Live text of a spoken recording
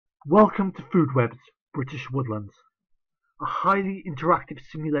Welcome to FoodWeb's British Woodlands, a highly interactive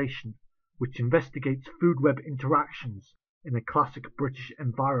simulation which investigates FoodWeb interactions in a classic British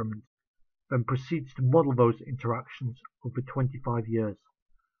environment, then proceeds to model those interactions over 25 years.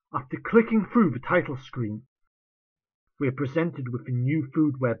 After clicking through the title screen, we are presented with a new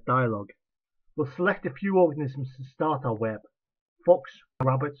FoodWeb dialog. We'll select a few organisms to start our web: fox,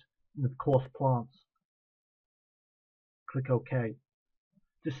 rabbit, and of course plants. Click OK.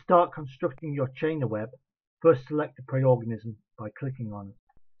 To start constructing your chain of web, first select a prey organism by clicking on it.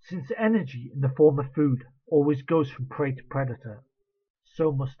 Since energy in the form of food always goes from prey to predator,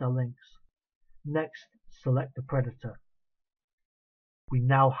 so must our links. Next, select the predator. We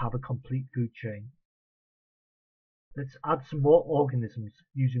now have a complete food chain. Let's add some more organisms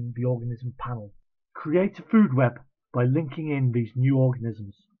using the organism panel. Create a food web by linking in these new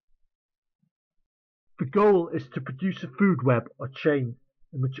organisms. The goal is to produce a food web or chain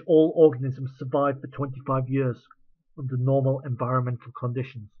in which all organisms survive for 25 years under normal environmental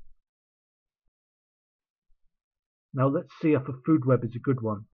conditions. Now let's see if a food web is a good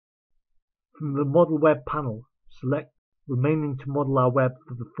one. From the Model Web panel, select Remaining to model our web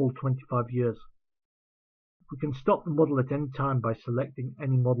for the full 25 years. We can stop the model at any time by selecting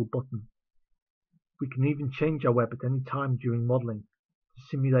any model button. We can even change our web at any time during modeling to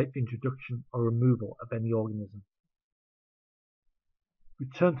simulate the introduction or removal of any organism.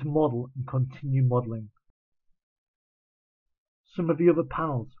 Return to model and continue modeling. Some of the other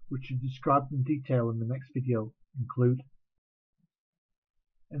panels, which are described in detail in the next video, include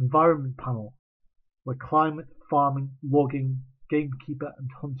Environment panel, where climate, farming, logging, gamekeeper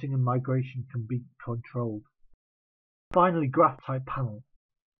and hunting and migration can be controlled. Finally, Graph type panel,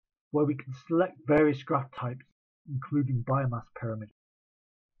 where we can select various graph types, including biomass pyramid.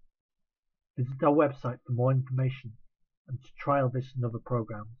 Visit our website for more information and to trial this and other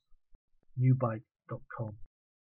programs. newbite.com